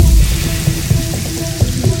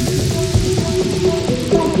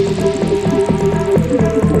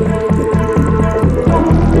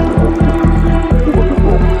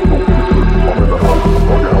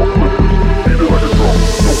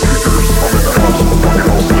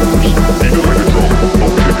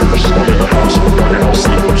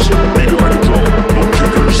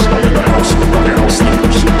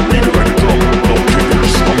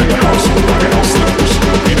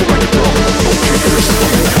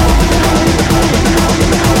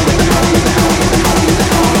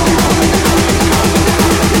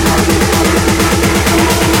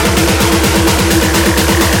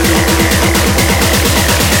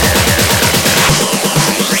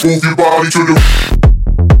body to the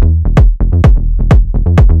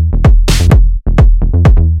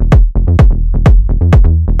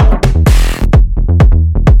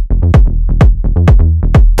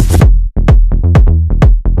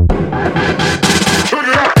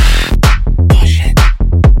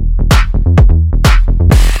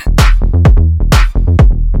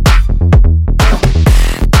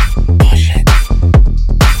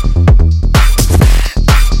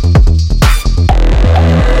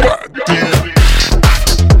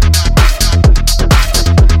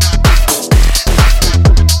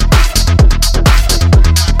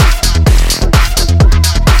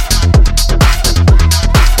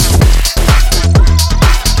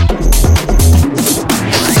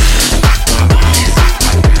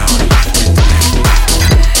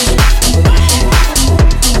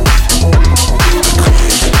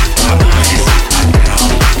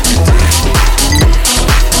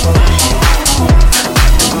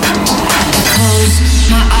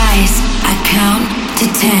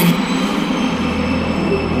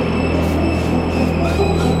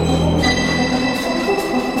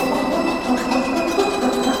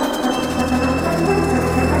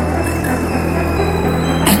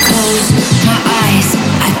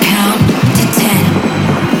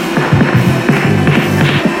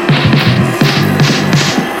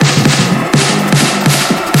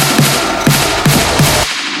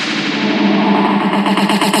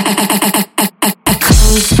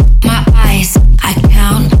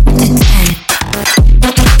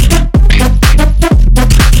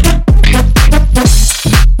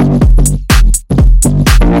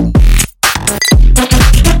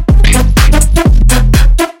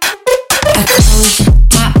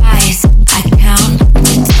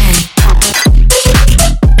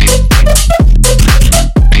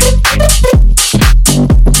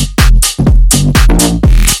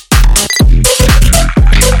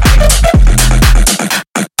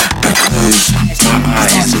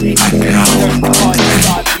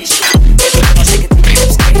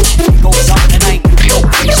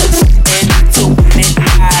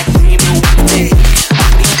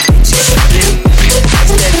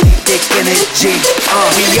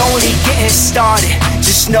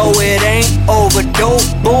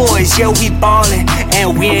yeah, we ballin',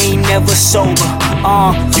 and we ain't never sober.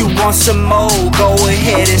 You want some more? Go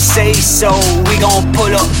ahead and say so. We gon'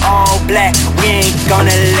 pull up all black, we ain't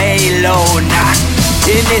gonna lay low, nah.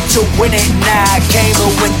 In it to win it, nah, came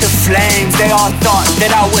up with the flames. They all thought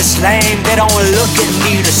that I was lame, they don't look at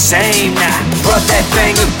me the same, nah. Brought that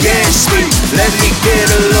thing against me, let me get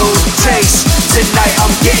a little taste. Tonight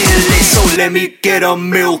I'm getting lit, so let me get a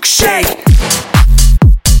milkshake.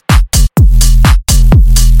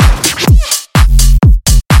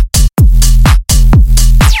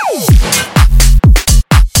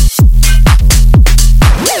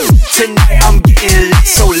 Tonight I'm getting lit,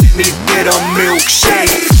 so let me get a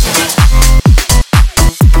milkshake.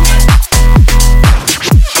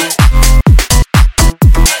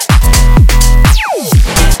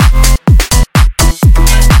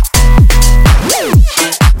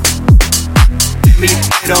 Let me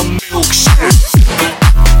get a milkshake.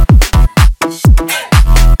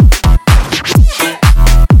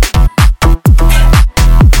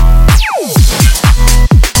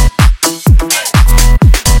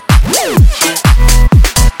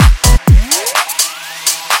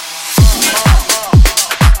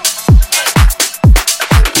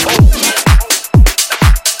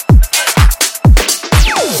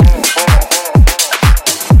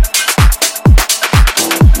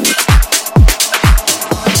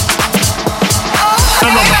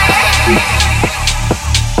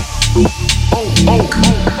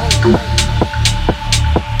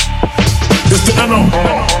 It's the NO.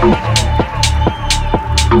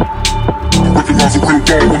 Recognize a real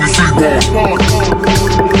dog when you see one.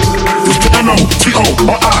 It's the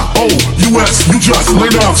N-O-T-O-R-I-O-U-S. You just lay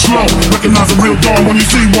down slow. Recognize a real dog when you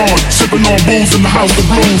see one. Sipping on booze in the house of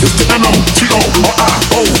blues. It's the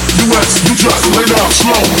N-O-T-O-R-I-O-U-S. You just lay down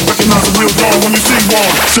slow. Recognize a real dog when you see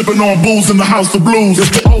one. Sipping on booze in the house of blues. It's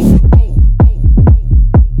the O.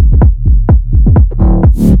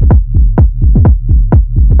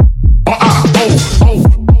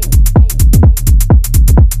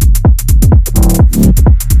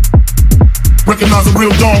 Recognize a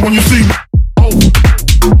real dawn when you see me.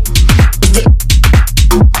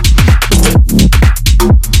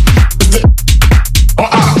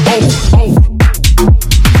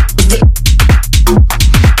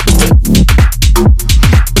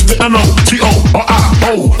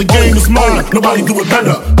 N-O-T-O-R-I-O. The game is mine, nobody do it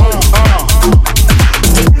better.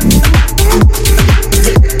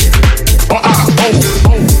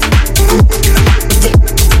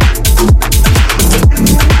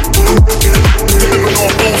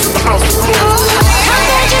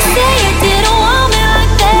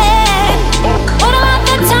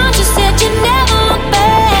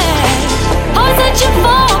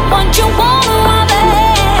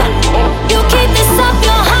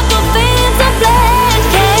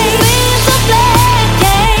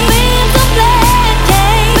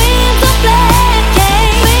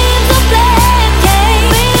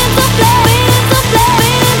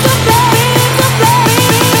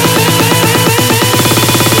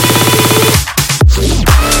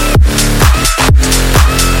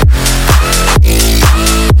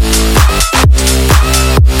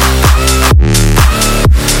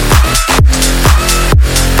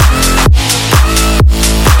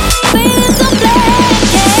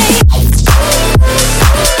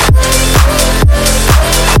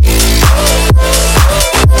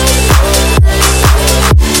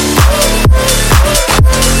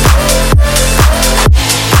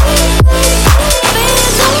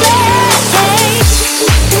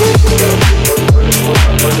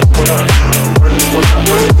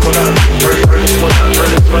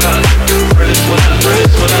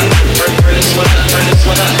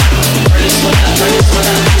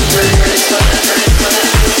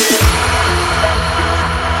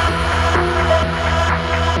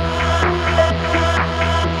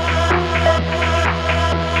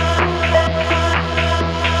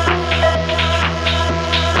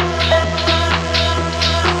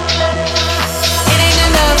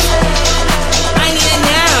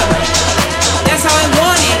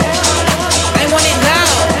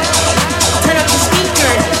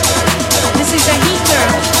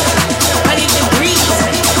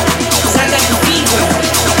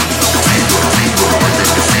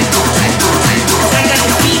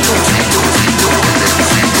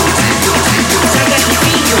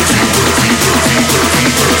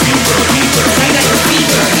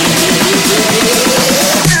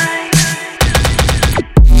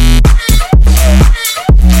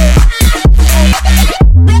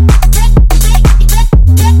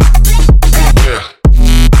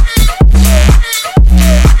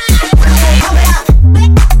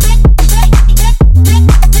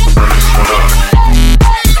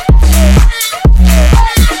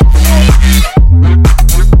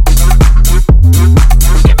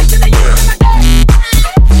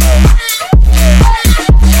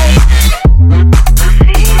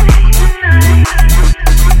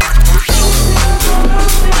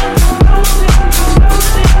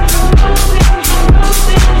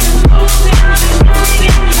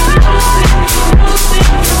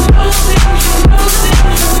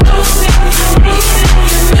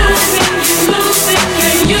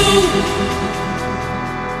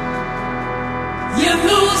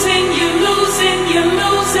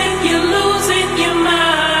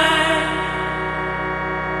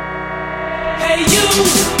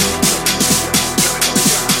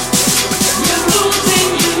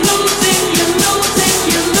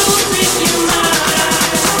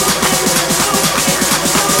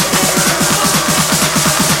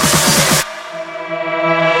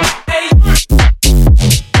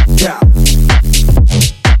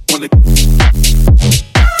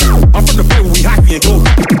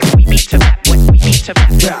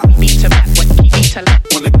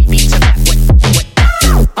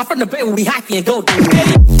 We happy and go do it.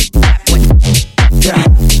 Yeah.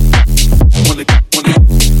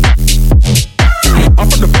 I'm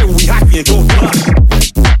from the bay where we happy and go do it.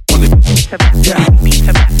 Yeah.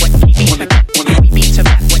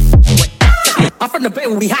 I'm from the bay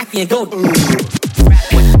where we happy and go do it.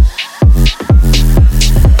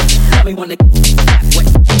 Tell me when the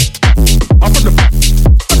I'm from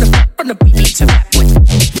the beat to rap with.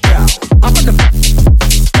 Yeah. I'm from the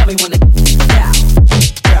tell me when the yeah.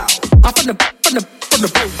 I'm from the boat.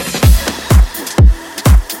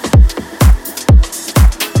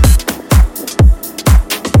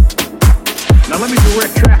 Now let me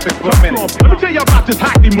direct traffic for a minute. Let me tell you about this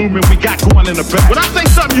hockey movement we got going in the back. When I say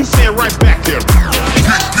something, you say it right back there.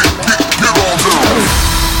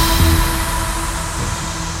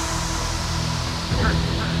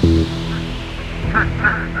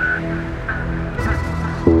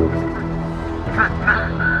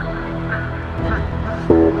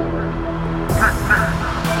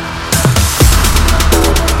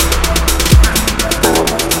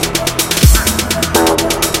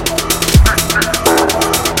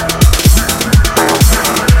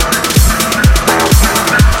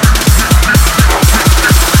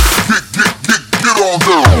 Get on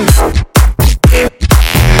down.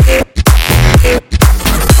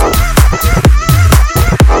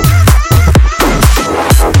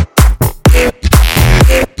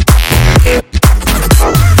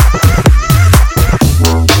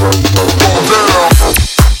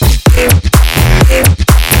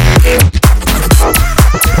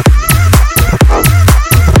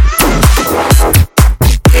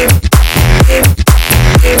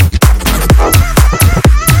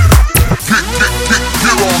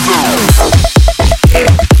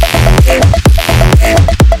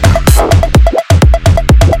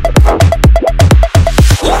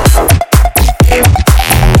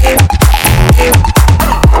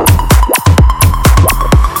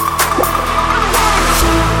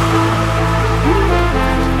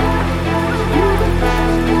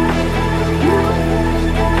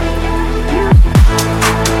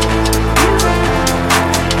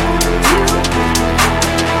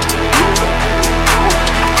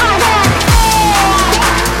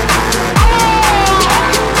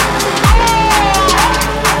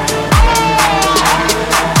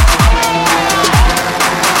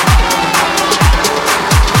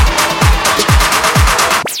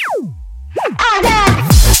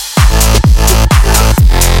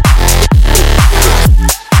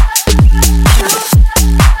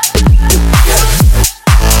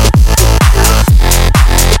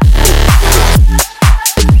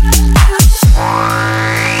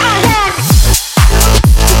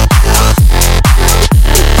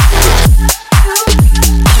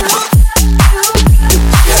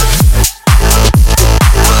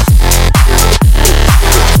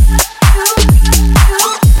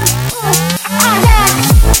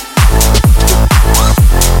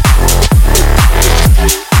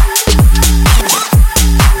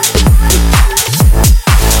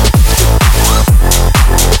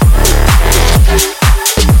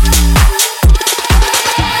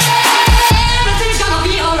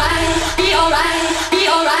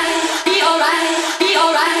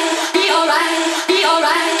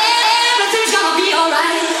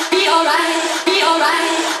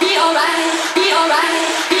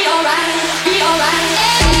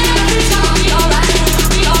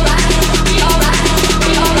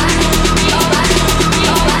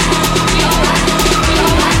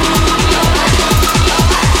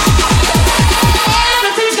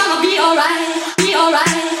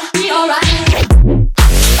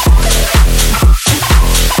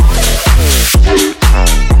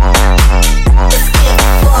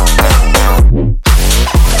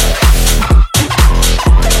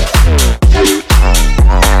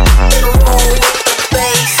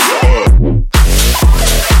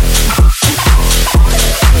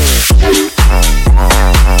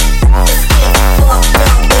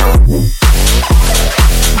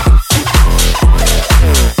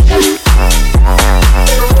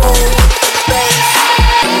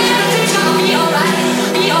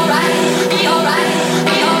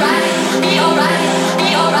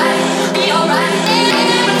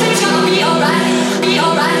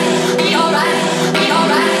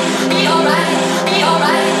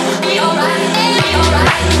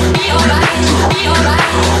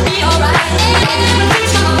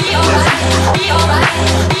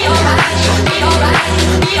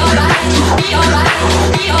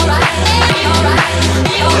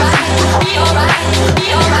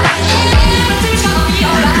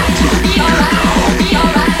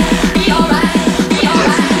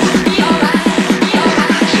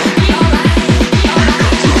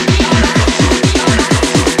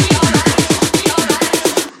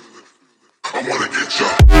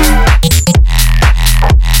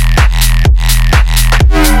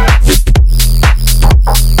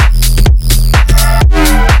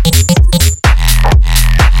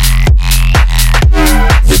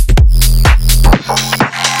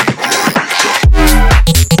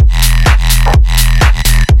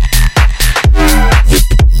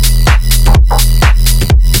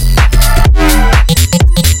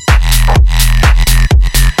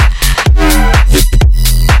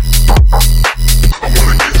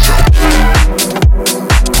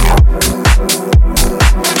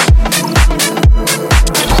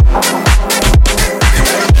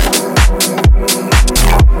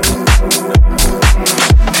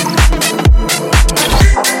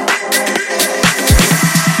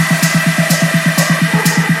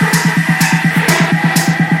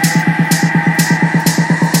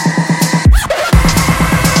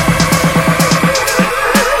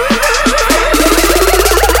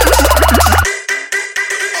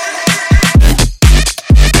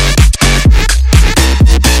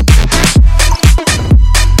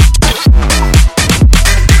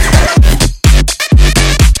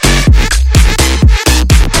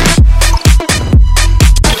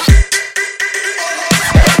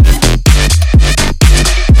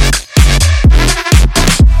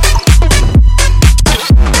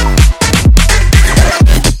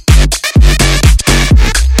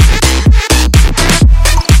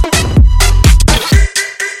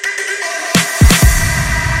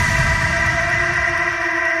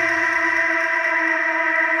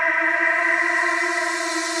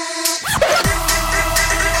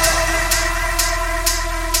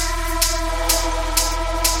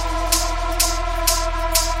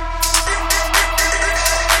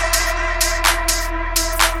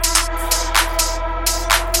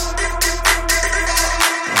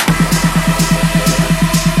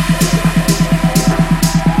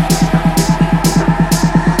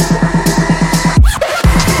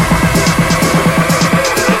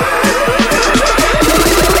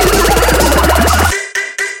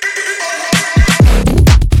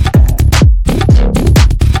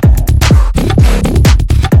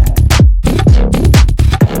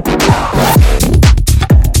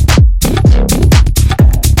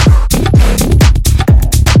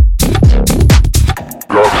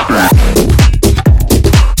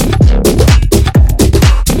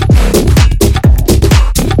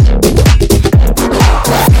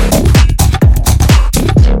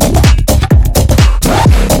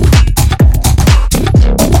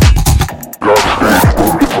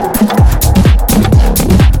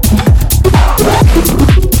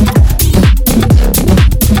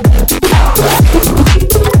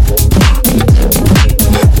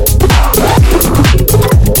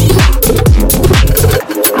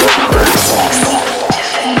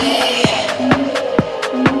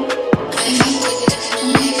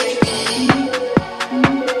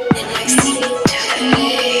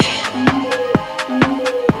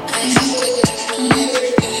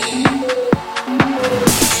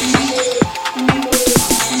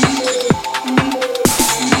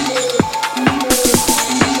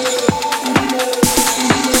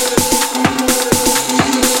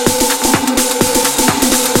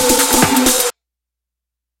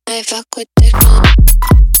 fuck with it.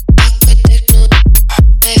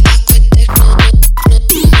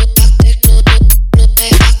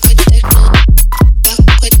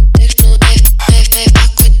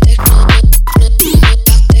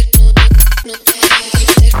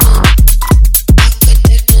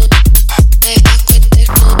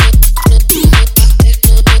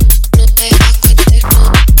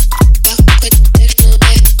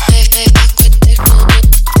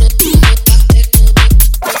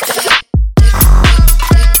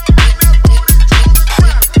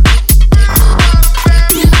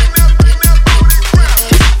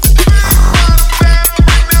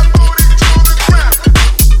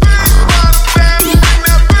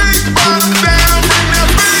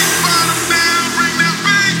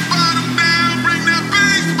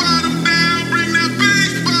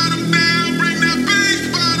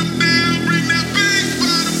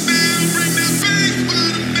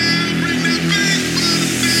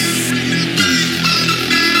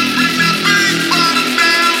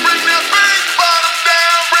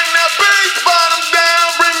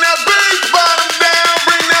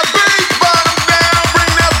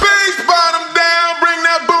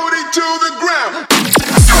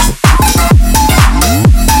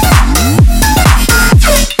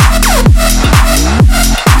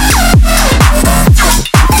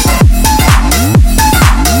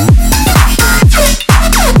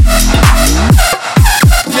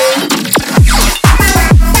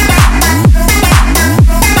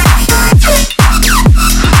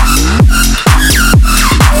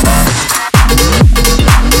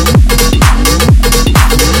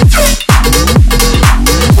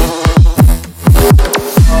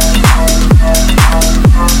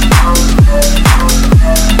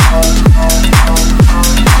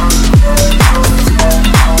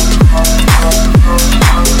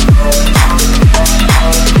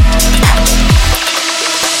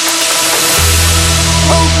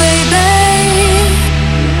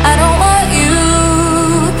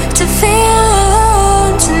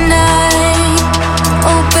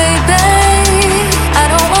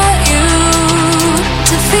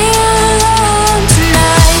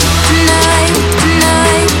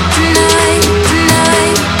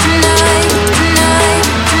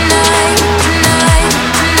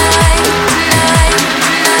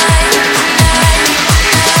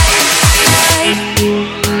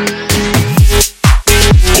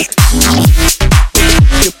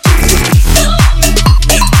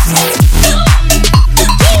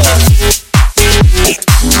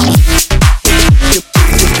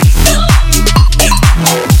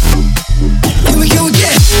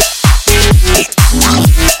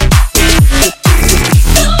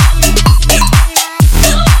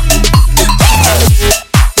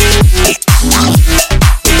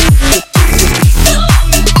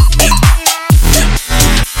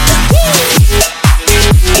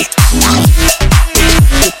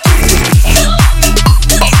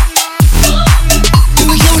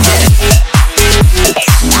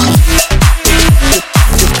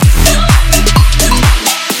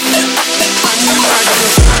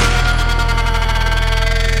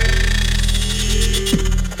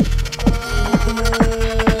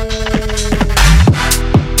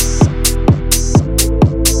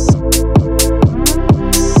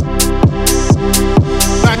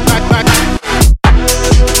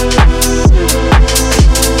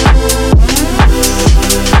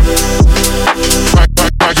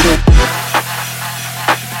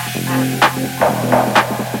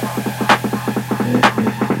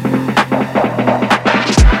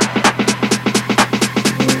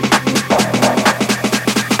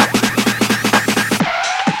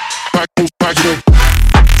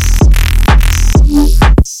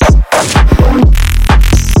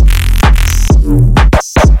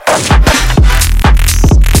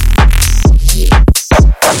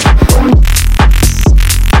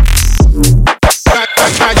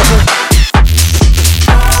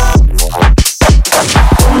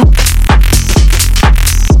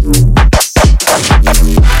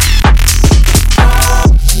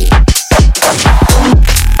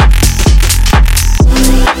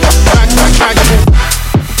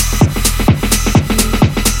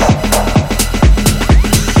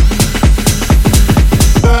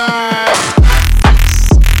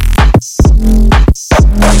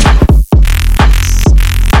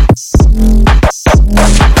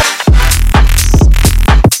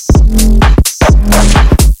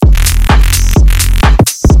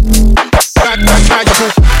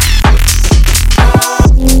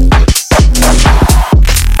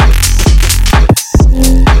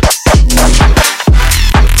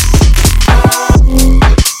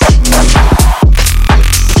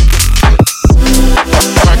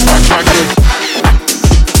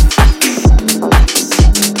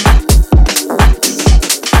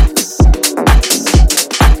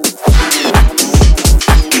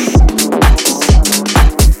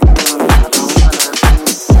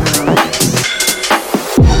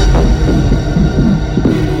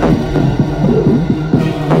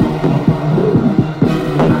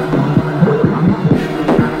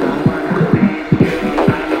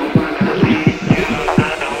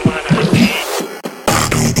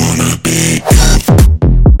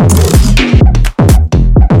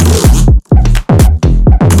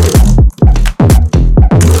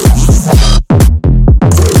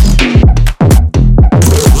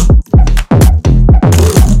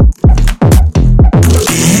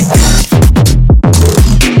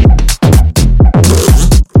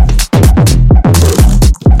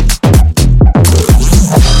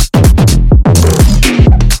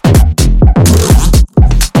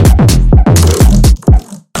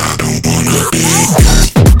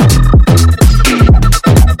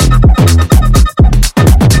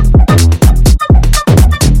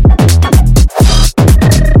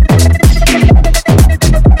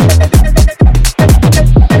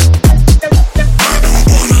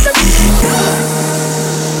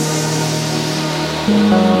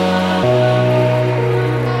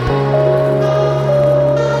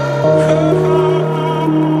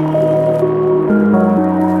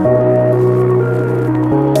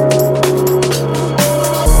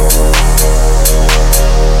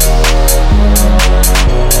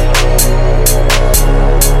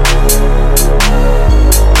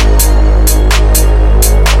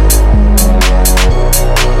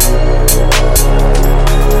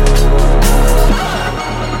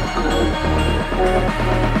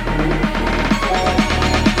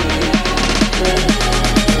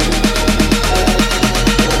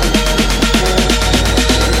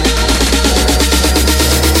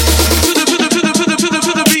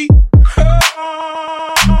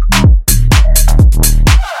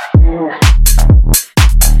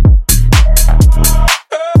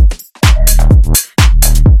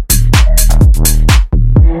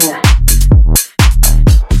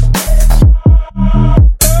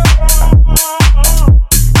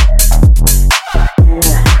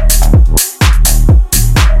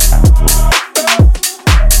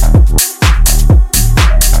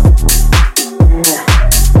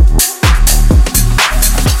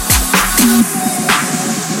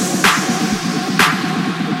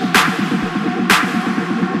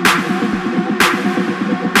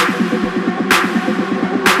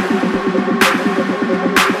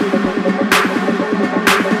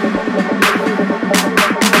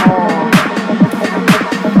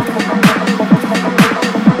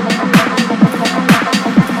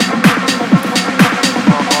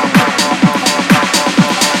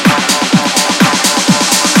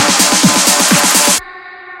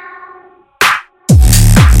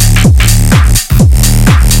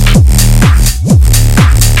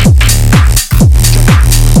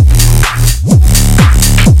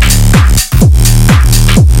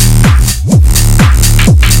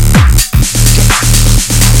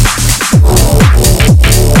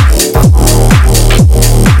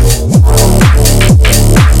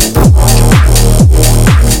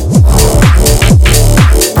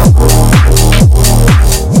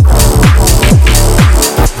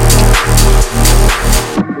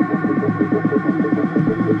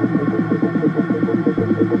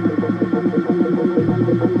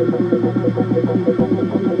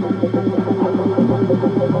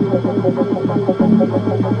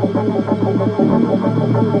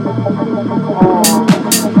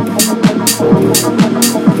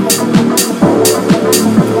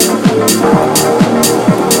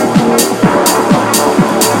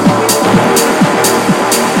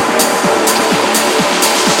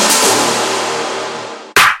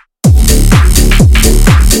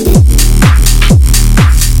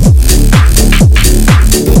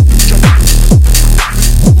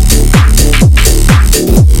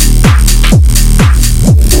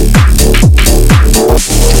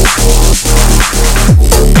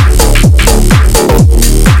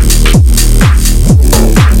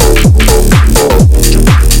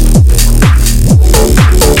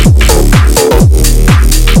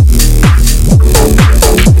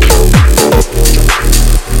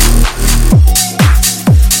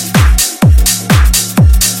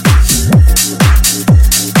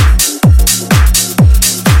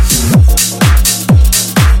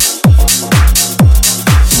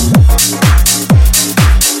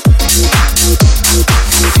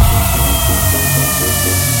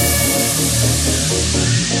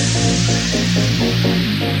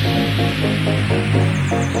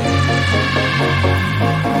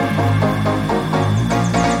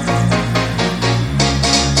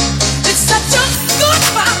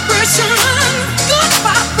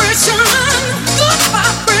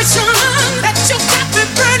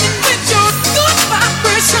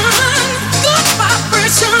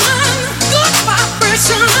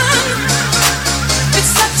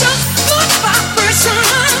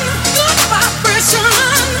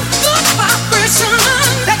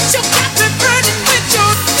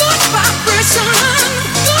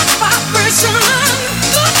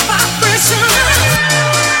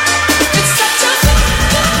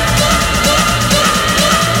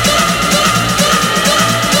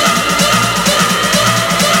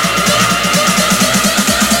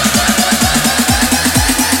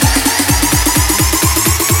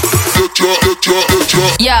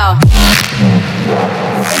 Yo.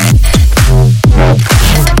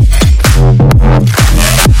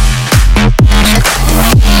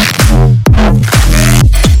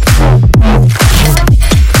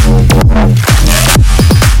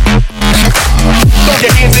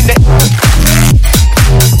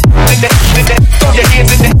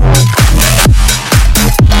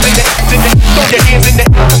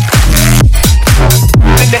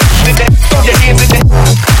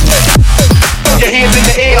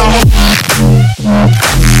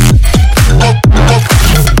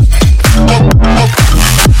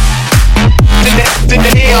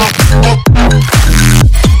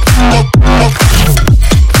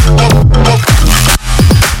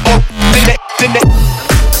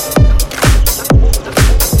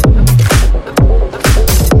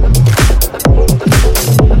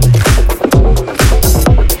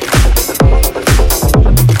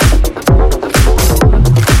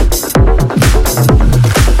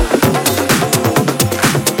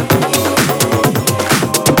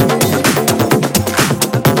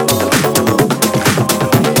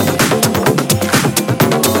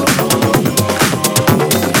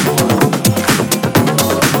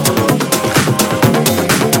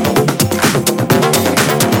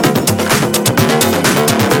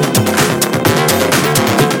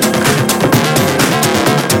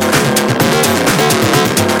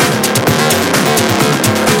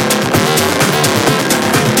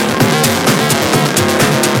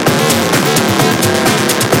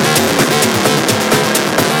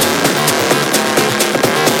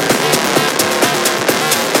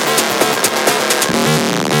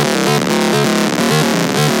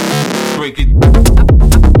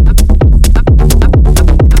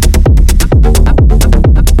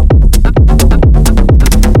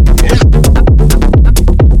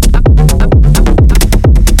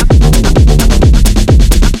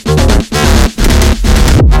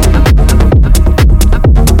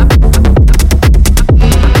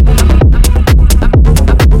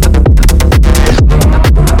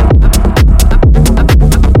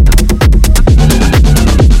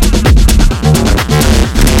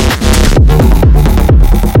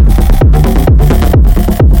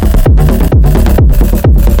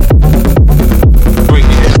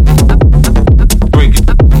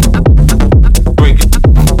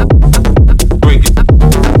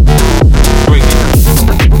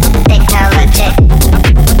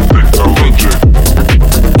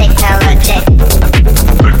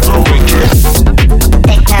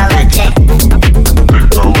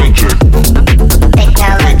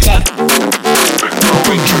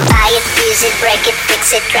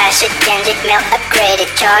 Trash it, change it, melt, upgrade it,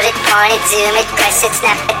 chart it, point it, zoom it, press it,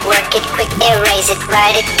 snap it, work it, quick Erase it,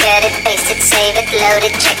 write it, cut it, paste it, save it, load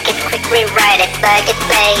it, check it, quick rewrite it, plug it,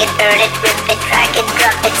 play it, burn it, rip it, drag it,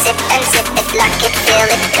 drop it, zip and zip it, lock it, fill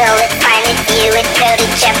it, call it, find it, view it, code it,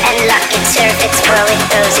 jump and lock it, surf it, scroll it,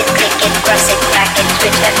 pose it, click it, cross it, crack it,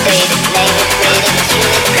 switch, update it, name it, read it,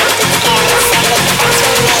 tune it, print it, scan it, send it, fax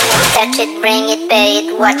it, name it, touch it, bring it, pay it,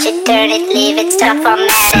 watch it, turn it, leave it, stop, format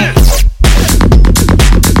it.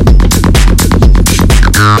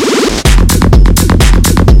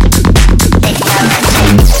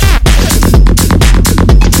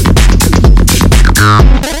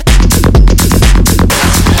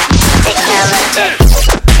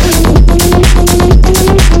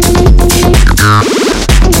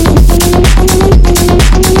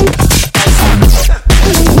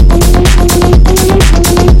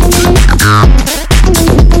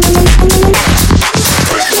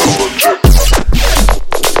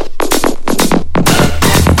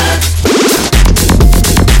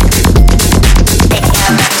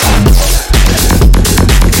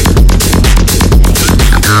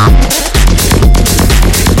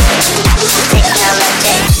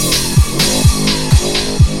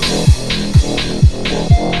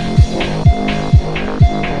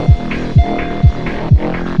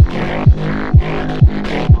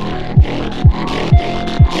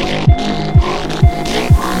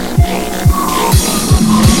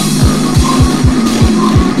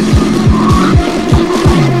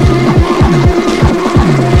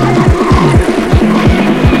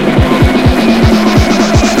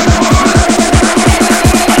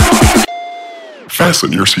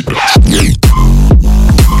 Fasten your seatbelts.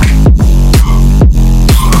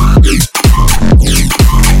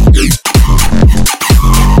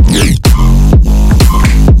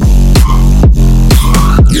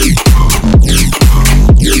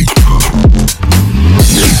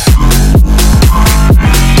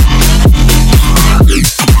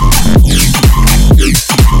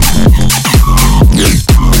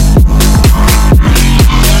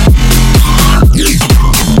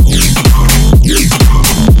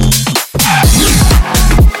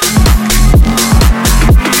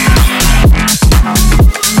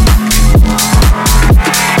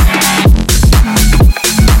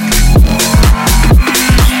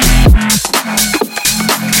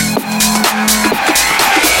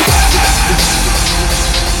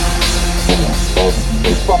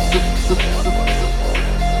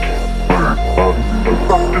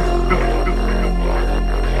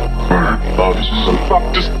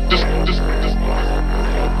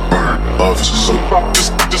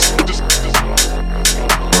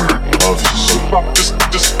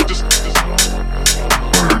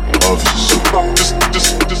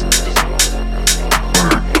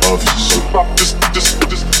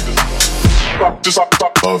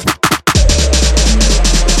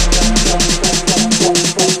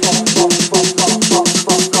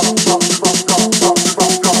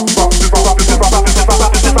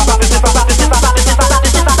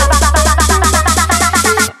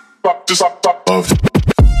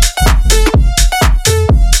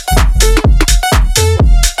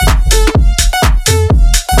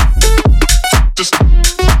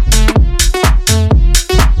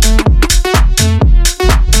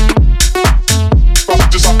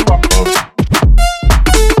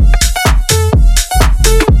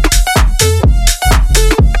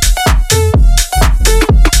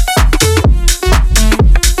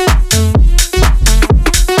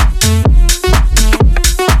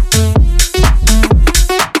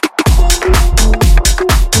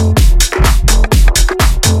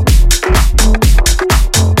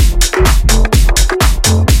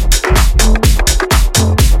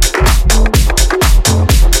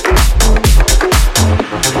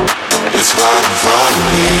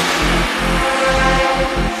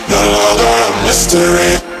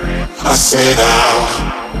 I see now,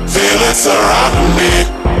 feelings surrounding me,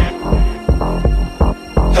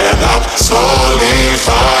 and I'm slowly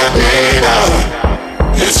finding out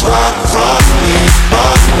it's right in front of me,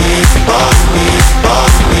 front me, front me,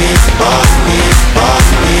 front me, front me, front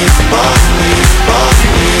me, front me, front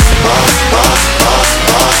me, front, front, front,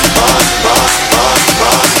 front, front, front,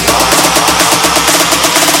 front, front.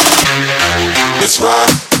 It's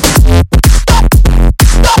right.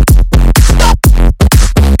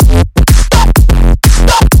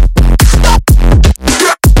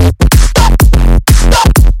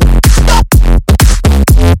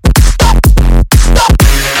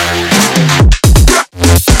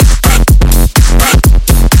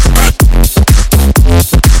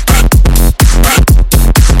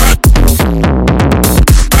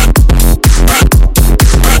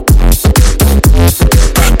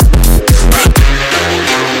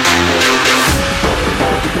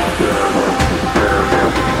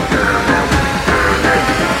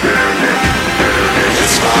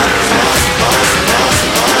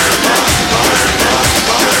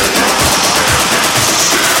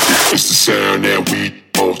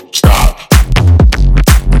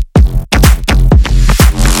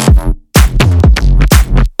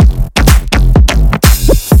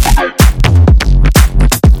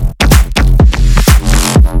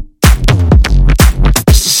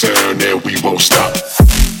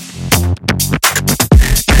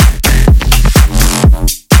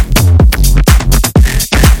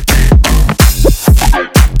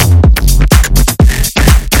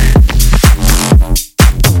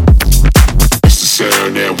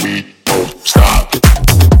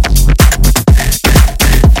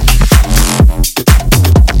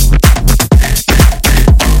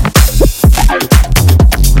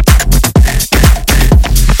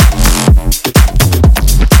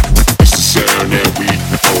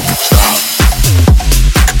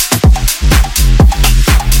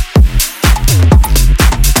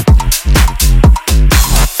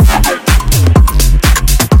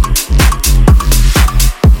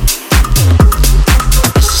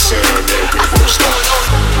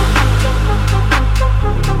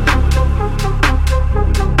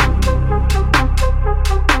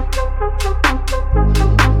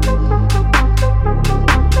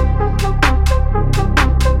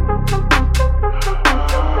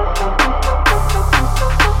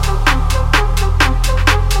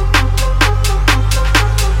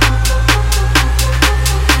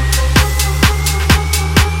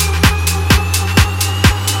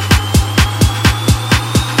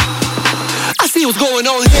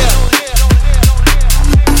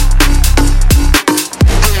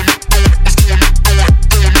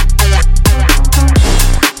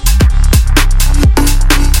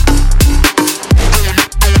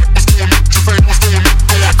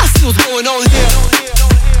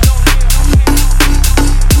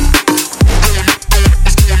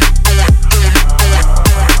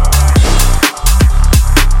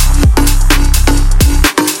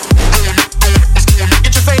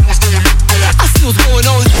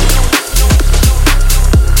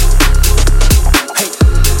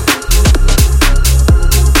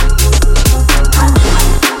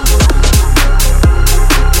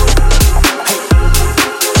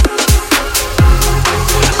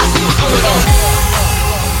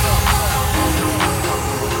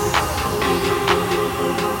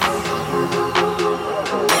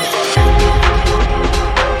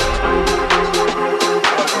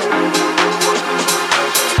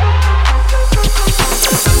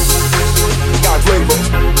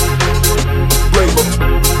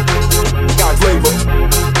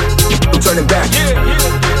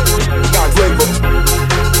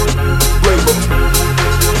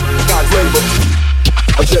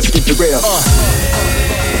 real.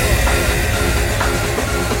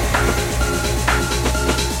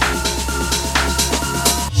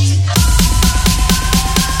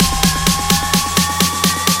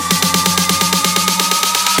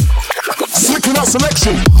 Slicking out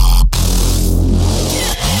selection.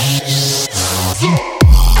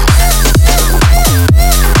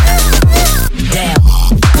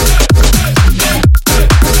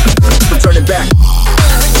 Turn it back.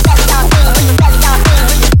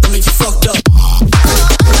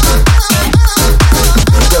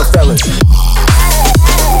 Yo, fellas.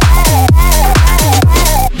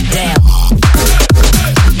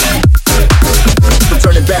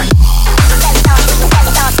 Turn it back.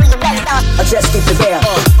 I just keep it there.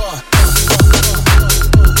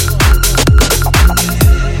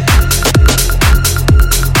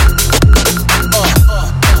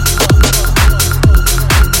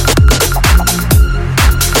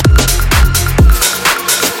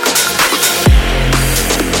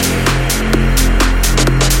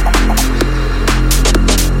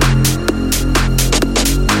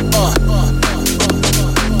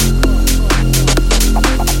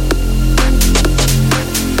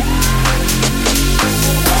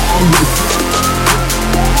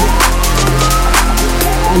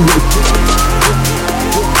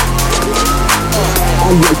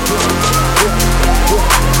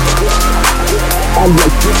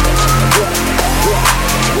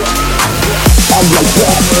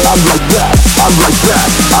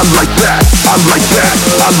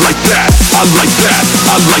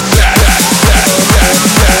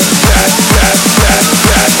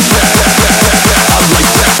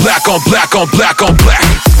 Black on black on black on black.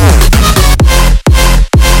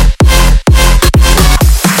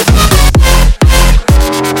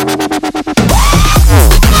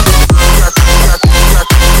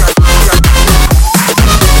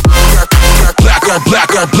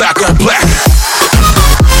 Black on black on black.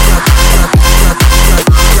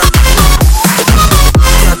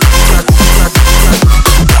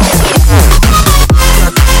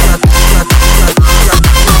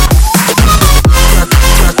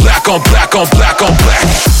 Black on black on black on black.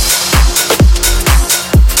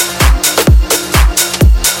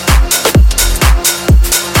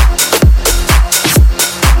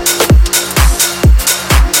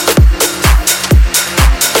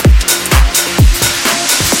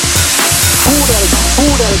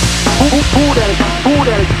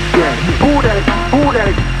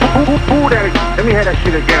 Let me hear that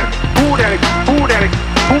shit again. Who that it, who that it,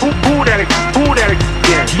 who that it, who that it,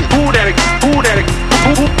 yeah. Who that it, who that it,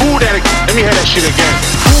 who that it. Let me hear that shit again.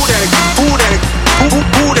 Who that it, who that it,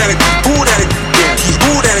 who that it, who that it, yeah.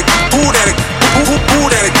 Who that it, who that it, who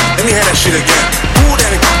that it. Let me hear that shit again. Who that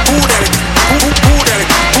it, who that it, who that it,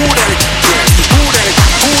 who that it, yeah. Who that it,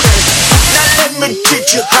 who that it. Now let me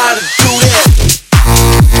teach you how to do that.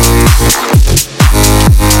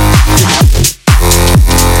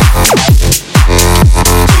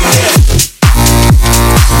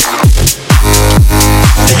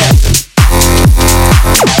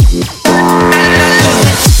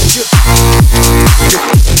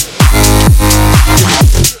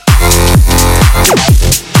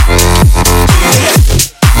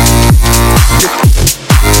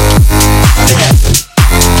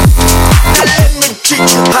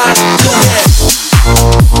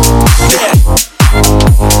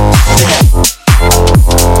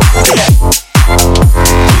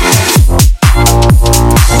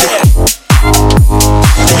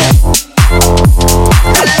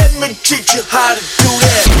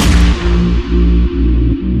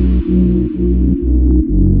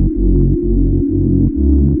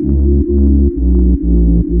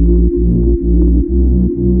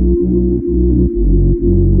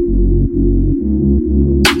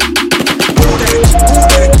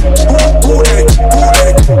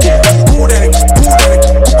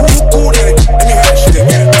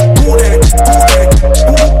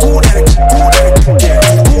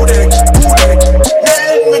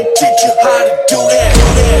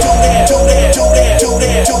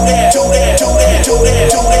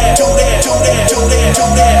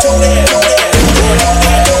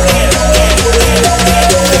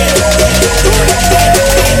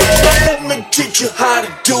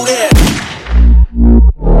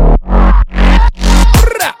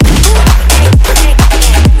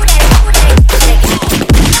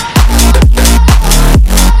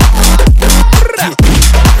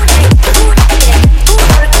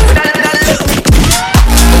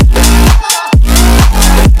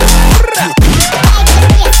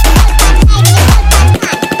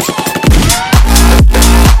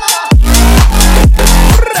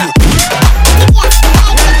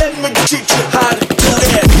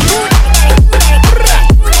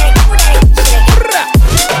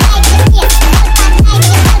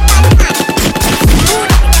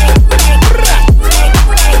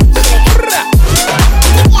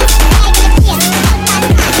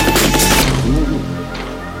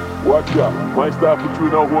 I put you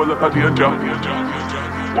in a whole lot of danger.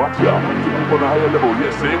 Watch out, take you on a higher level,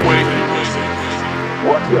 yeah, same way.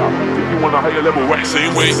 Watch out, take you on a higher level, right,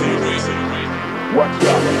 same way. Watch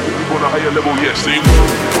out, take you on a higher level, yeah, same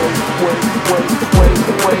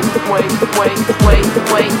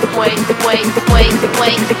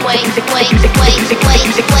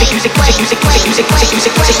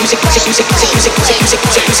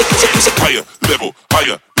higher level,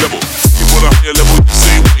 higher level. You want a higher level,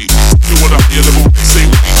 same way. You want a higher level,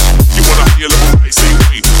 same way. You want a higher level, same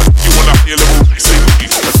way. You want a higher level, same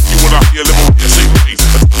way. You want a higher level, same way.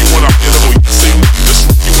 You want a higher level, same way.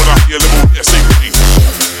 You want a higher level, same way.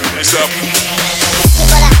 Nice up. You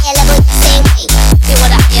want a higher level, same way. You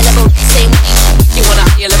want a higher level, same way. You want a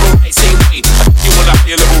higher level, same way. You want a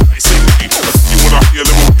higher level, same way. You want a higher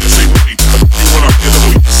level, same way. You want a higher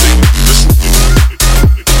level, same way.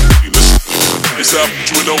 Nice up.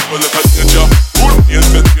 You know what the danger. Yes,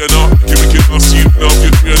 but you know, you can't see it now.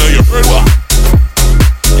 You know, you heard what?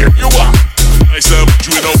 You hear what? Nice up.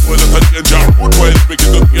 You know what the danger. Why it's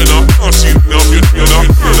making up, you know? Can't see it now. You know.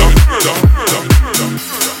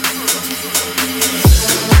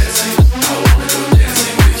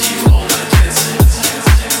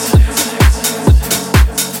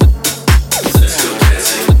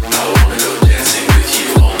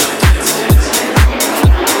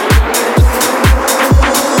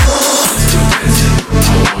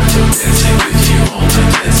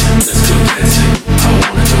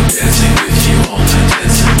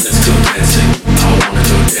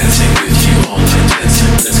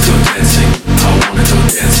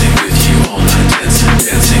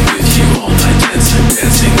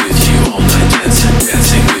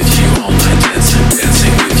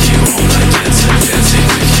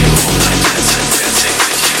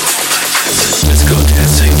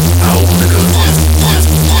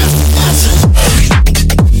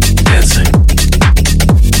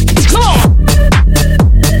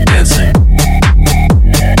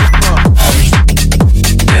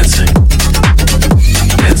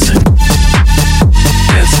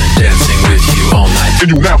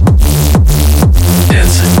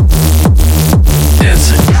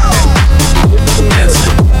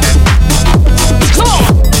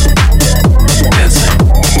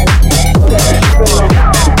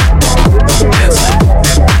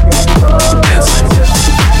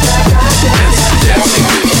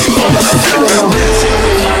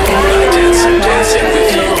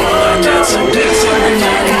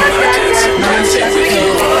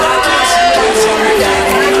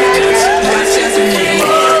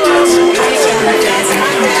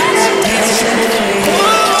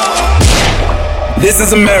 This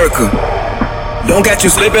is America. Don't catch you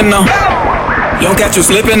slipping now. Don't catch you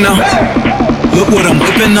slipping now. Look what I'm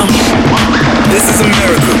whipping now. This is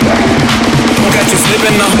America. Don't catch you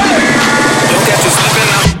slipping now. Don't catch you slipping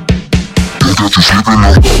now. Don't catch you slipping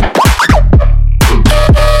now.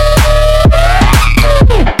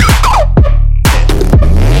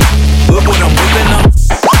 Look what I'm whipping now.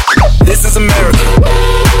 This is America.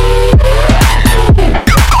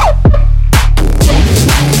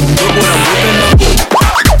 Look what I'm whipping now.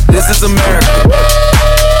 This is America.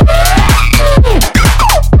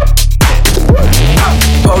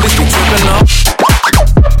 Police be tripping up.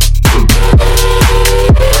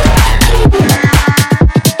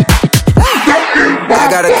 I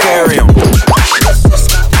gotta carry 'em.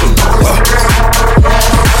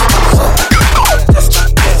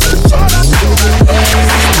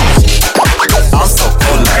 I'm so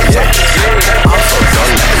cold like that. I'm so dull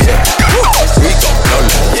like that. We gon' blow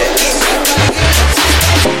like that.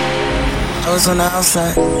 I was on the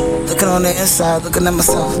outside, looking on the inside, looking at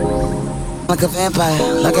myself like a vampire,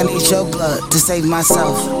 like I need your blood to save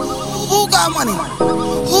myself. Who got money?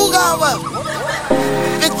 Who got wealth?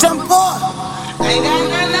 Bitch, I'm poor. Ain't got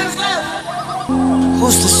nothing else left.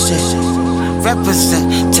 Who's the shit?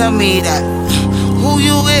 Represent, tell me that. Who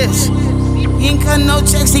you is? You ain't cut no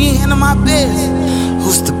checks, you ain't handle my biz.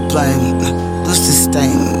 Who's to blame? Who's to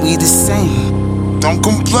stain? We the same. Don't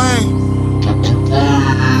complain.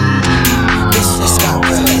 This shit's got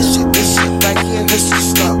real. This shit right here, this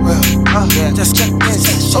shit's got real. Yeah, just check this.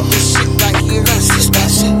 This shit right here, this is that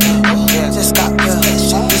shit. Yeah, just got real. This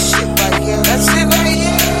shit right here, that shit right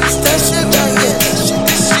here. That shit right here.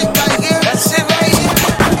 This shit right here, that shit right here.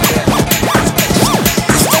 This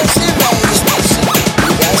that shit right here. This that shit right here.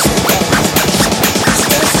 That shit right here.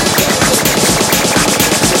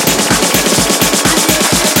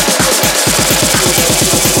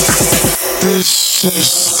 This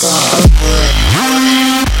shit's got real.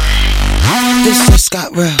 This shit's got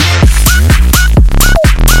real.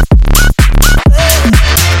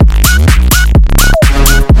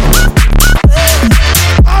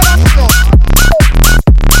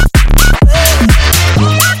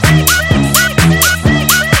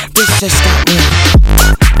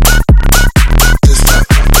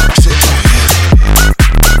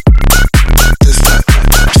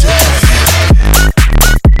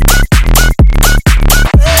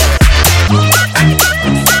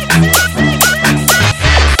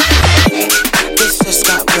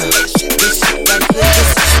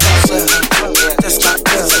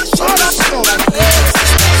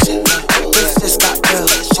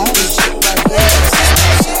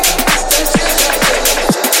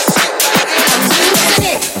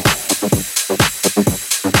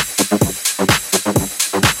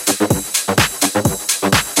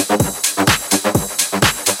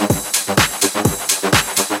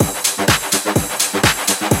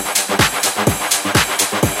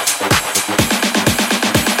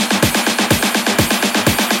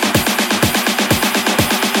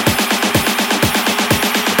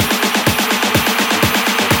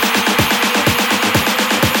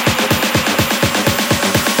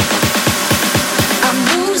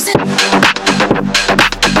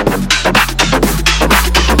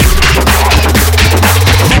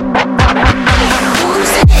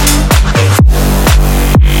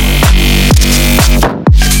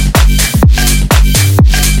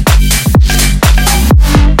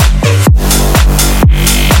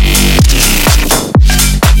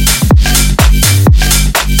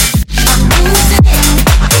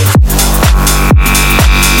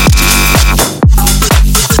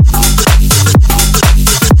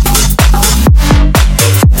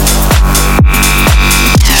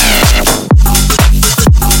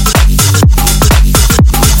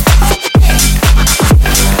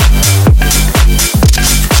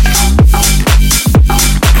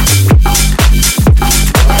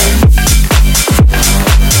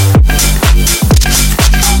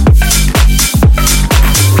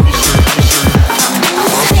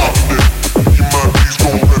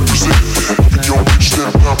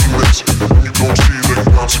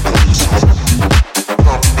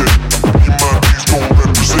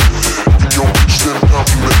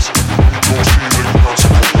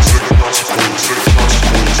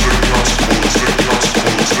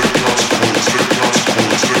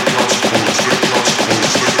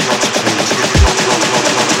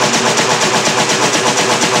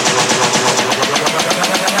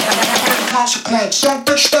 Consequence, don't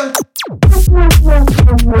be stupid.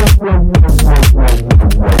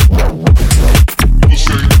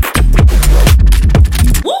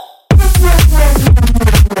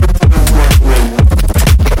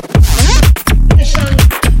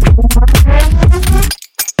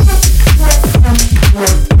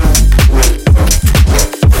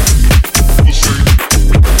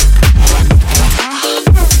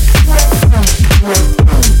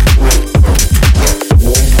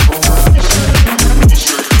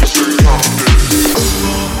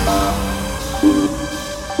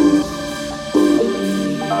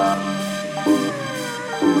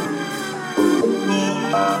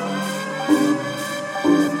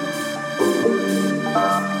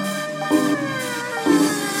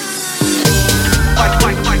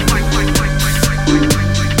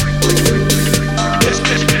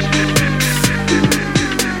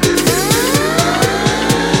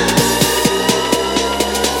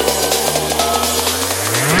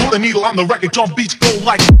 The needle on the record, drum beats go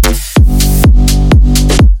like.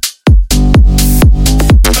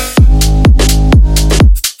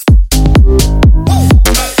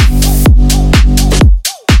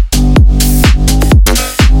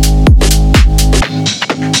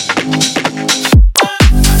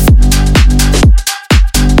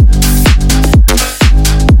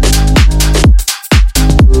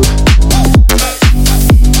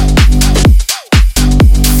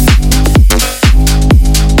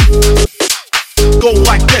 Go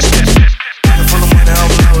like this.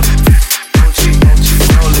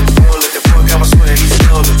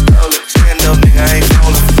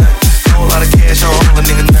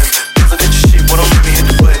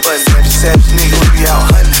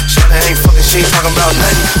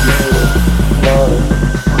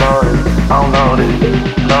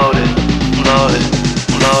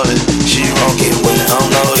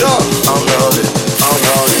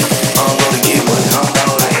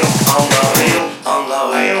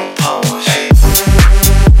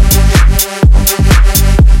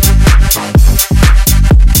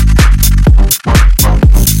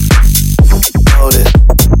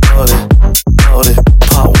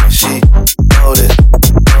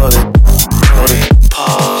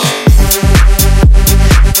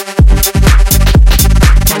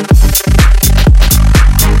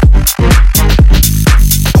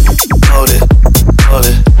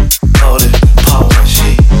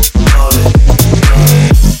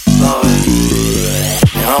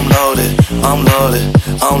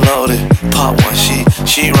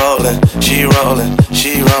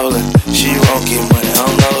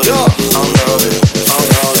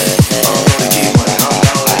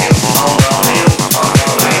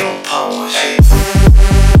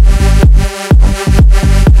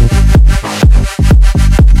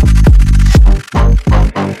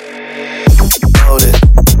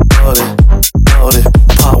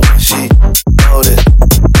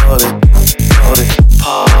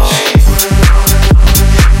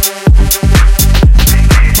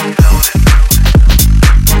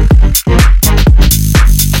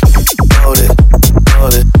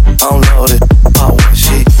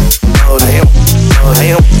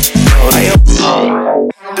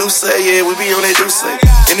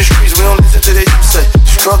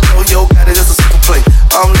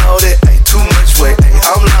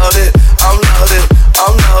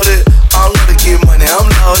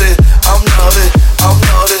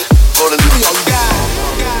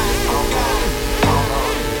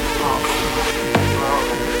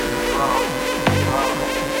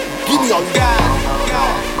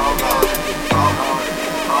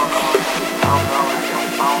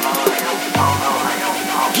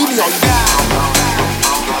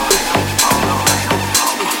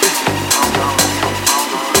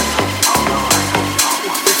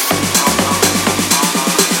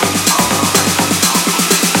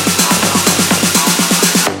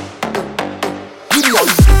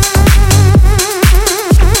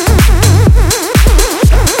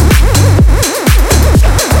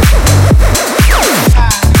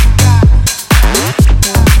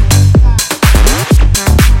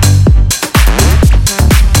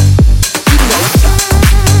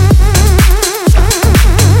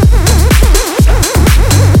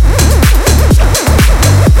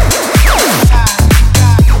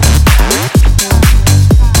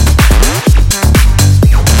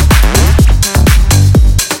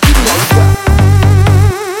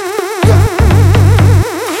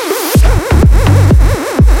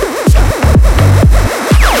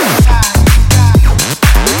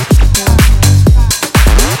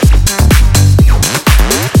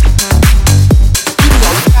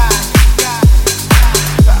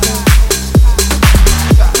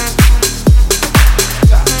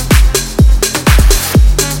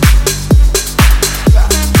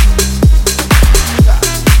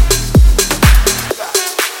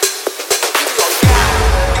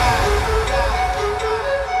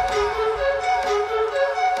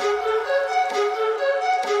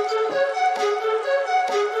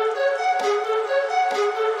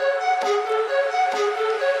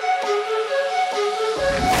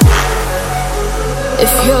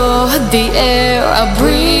 If you're the air I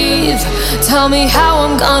breathe, tell me how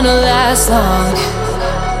I'm gonna last long.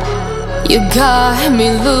 You got me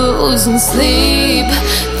losing sleep,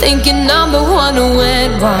 thinking I'm the one who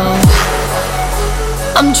went wrong.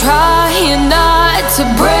 I'm trying not to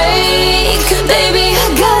break, baby, I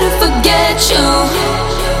gotta forget you.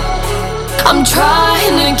 I'm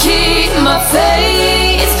trying to keep my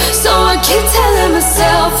faith, so I keep telling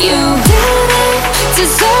myself you didn't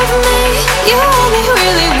deserve me. You only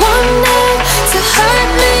really wanted to hurt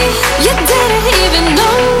me. You didn't even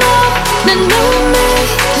know, no.